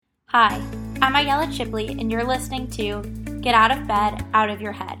Hi, I'm Ayala Chipley, and you're listening to Get Out of Bed, Out of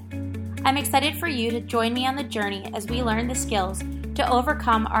Your Head. I'm excited for you to join me on the journey as we learn the skills to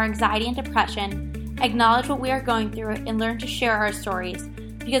overcome our anxiety and depression, acknowledge what we are going through, and learn to share our stories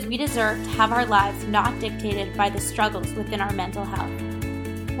because we deserve to have our lives not dictated by the struggles within our mental health.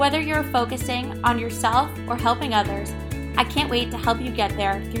 Whether you're focusing on yourself or helping others, I can't wait to help you get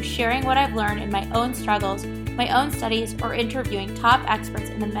there through sharing what I've learned in my own struggles, my own studies, or interviewing top experts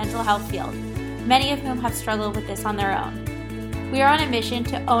in the mental health field, many of whom have struggled with this on their own. We are on a mission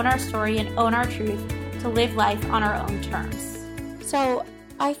to own our story and own our truth, to live life on our own terms. So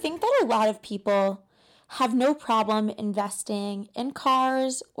I think that a lot of people have no problem investing in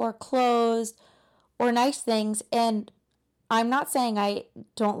cars or clothes or nice things, and I'm not saying I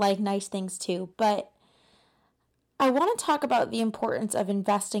don't like nice things too, but I want to talk about the importance of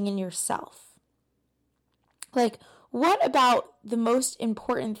investing in yourself. Like, what about the most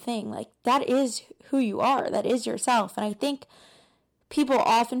important thing? Like, that is who you are. That is yourself. And I think people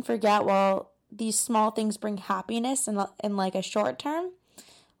often forget, well, these small things bring happiness in like a short term.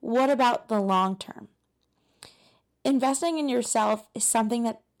 What about the long term? Investing in yourself is something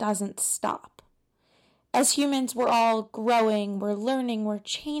that doesn't stop. As humans, we're all growing, we're learning, we're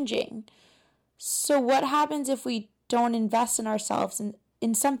changing. So what happens if we don't invest in ourselves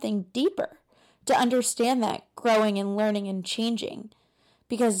in something deeper to understand that growing and learning and changing?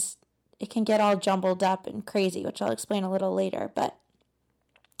 Because it can get all jumbled up and crazy, which I'll explain a little later. But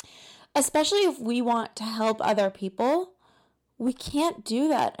especially if we want to help other people, we can't do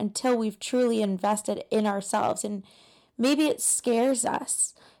that until we've truly invested in ourselves. And maybe it scares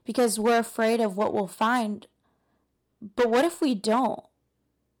us because we're afraid of what we'll find. But what if we don't?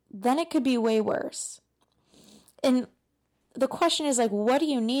 Then it could be way worse. And the question is, like, what do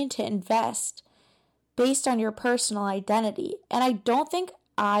you need to invest based on your personal identity? And I don't think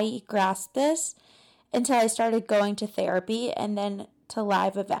I grasped this until I started going to therapy and then to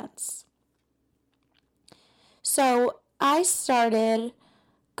live events. So I started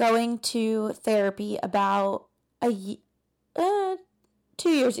going to therapy about 2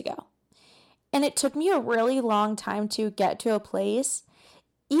 years ago. And it took me a really long time to get to a place,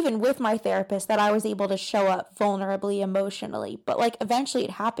 even with my therapist, that I was able to show up vulnerably, emotionally. But like eventually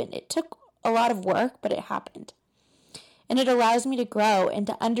it happened. It took a lot of work, but it happened. And it allows me to grow and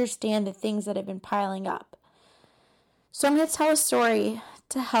to understand the things that have been piling up. So I'm going to tell a story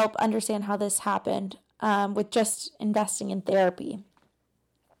to help understand how this happened with just investing in therapy.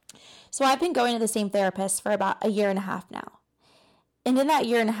 So I've been going to the same therapist for about 1.5 years now. And in that 1.5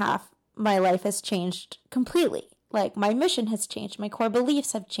 years, my life has changed completely. Like, my mission has changed. My core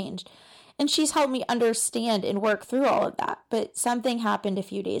beliefs have changed. And she's helped me understand and work through all of that. But something happened a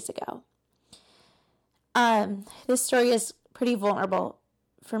few days ago. This story is pretty vulnerable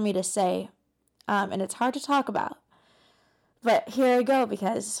for me to say. And it's hard to talk about. But here I go,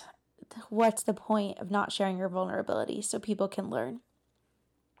 because what's the point of not sharing your vulnerability so people can learn?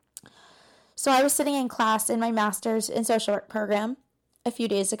 So I was sitting in class in my master's in social work program a few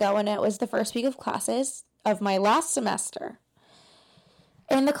days ago, and it was the first week of classes of my last semester.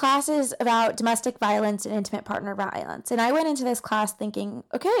 And the class is about domestic violence and intimate partner violence. And I went into this class thinking,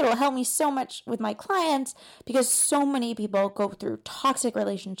 okay, it'll help me so much with my clients because so many people go through toxic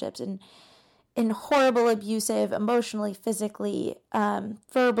relationships and horrible, abusive, emotionally, physically,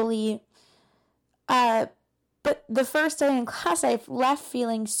 verbally. But the first day in class, I've left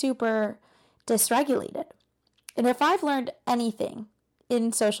feeling super dysregulated. And if I've learned anything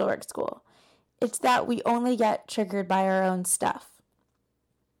in social work school, it's that we only get triggered by our own stuff.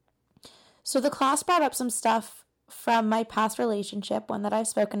 So the class brought up some stuff from my past relationship, one that I've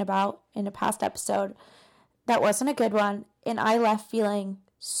spoken about in a past episode, that wasn't a good one, and I left feeling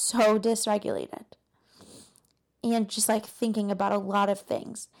so dysregulated and just like thinking about a lot of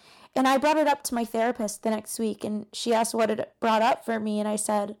things. And I brought it up to my therapist the next week, and she asked what it brought up for me, and I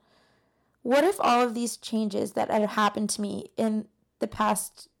said, what if all of these changes that had happened to me in the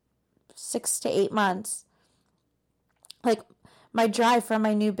past 6 to 8 months, like my drive for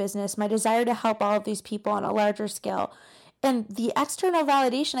my new business, my desire to help all of these people on a larger scale, and the external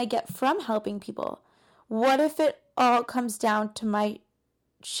validation I get from helping people, what if it all comes down to my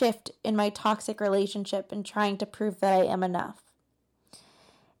shift in my toxic relationship and trying to prove that I am enough?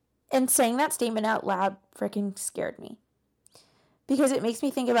 And saying that statement out loud freaking scared me, because it makes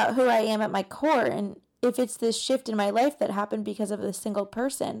me think about who I am at my core. And if it's this shift in my life that happened because of a single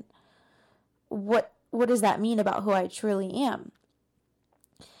person, what does that mean about who I truly am?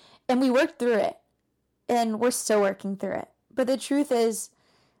 And we worked through it, and we're still working through it. But the truth is,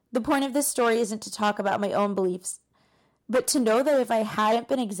 the point of this story isn't to talk about my own beliefs, But to know that if I hadn't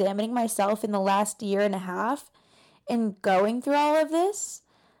been examining myself in the last year and a half and going through all of this,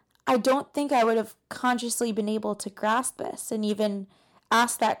 I don't think I would have consciously been able to grasp this and even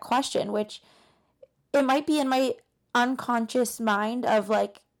ask that question, which it might be in my unconscious mind of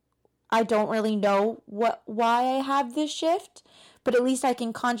like, I don't really know why I have this shift, but at least I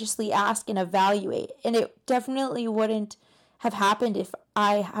can consciously ask and evaluate. And it definitely wouldn't have happened if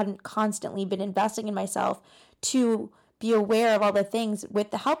I hadn't constantly been investing in myself to be aware of all the things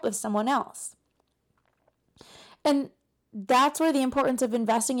with the help of someone else. And that's where the importance of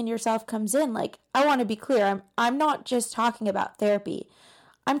investing in yourself comes in. Like, I want to be clear, I'm not just talking about therapy.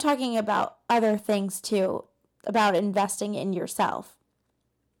 I'm talking about other things too, about investing in yourself.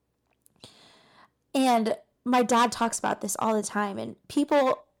 And my dad talks about this all the time, and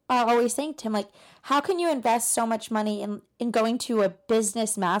people are always saying to him, like, how can you invest so much money in going to a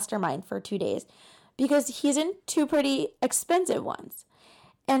business mastermind for 2 days? Because he's in 2 pretty expensive ones.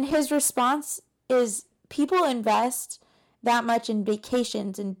 And his response is, people invest that much in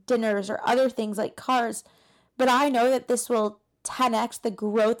vacations and dinners or other things like cars, but I know that this will 10x the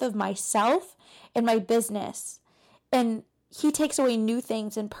growth of myself and my business. And he takes away new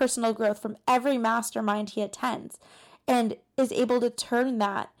things and personal growth from every mastermind he attends and is able to turn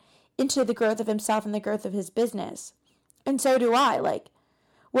that into the growth of himself and the growth of his business. And so do I. Like,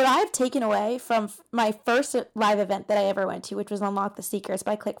 what I've taken away from my first live event that I ever went to, which was Unlock the Secrets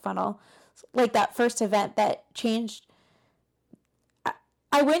by ClickFunnels, like that first event that changed,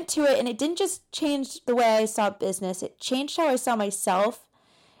 I went to it and it didn't just change the way I saw business, it changed how I saw myself.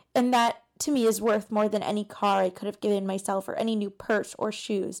 And that to me is worth more than any car I could have given myself or any new purse or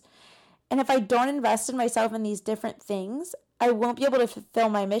shoes. And if I don't invest in myself in these different things, I won't be able to fulfill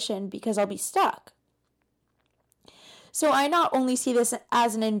my mission because I'll be stuck. So I not only see this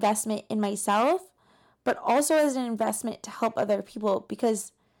as an investment in myself, but also as an investment to help other people,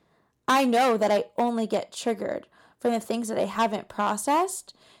 because I know that I only get triggered from the things that I haven't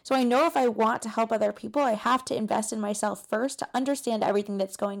processed. So I know if I want to help other people, I have to invest in myself first to understand everything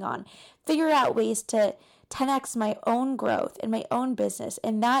that's going on, figure out ways to 10x my own growth and my own business.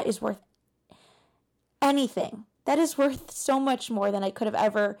 And that is worth anything. That is worth so much more than I could have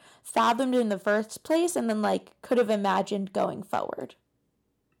ever fathomed in the first place and then could have imagined going forward.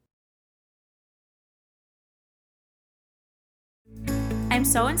 I'm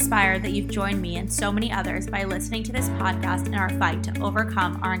so inspired that you've joined me and so many others by listening to this podcast in our fight to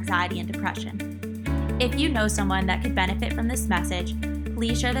overcome our anxiety and depression. If you know someone that could benefit from this message,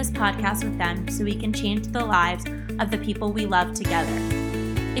 please share this podcast with them so we can change the lives of the people we love together.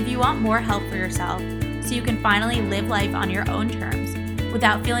 If you want more help for yourself so you can finally live life on your own terms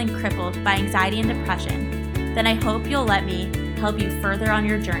without feeling crippled by anxiety and depression, then I hope you'll let me help you further on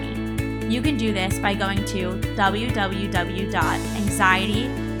your journey. You can do this by going to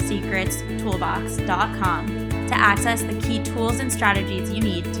www.anxietysecretstoolbox.com to access the key tools and strategies you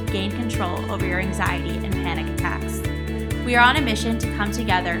need to gain control over your anxiety and panic attacks. We are on a mission to come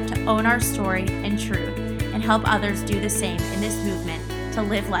together to own our story and truth and help others do the same in this movement to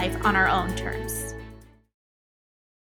live life on our own terms.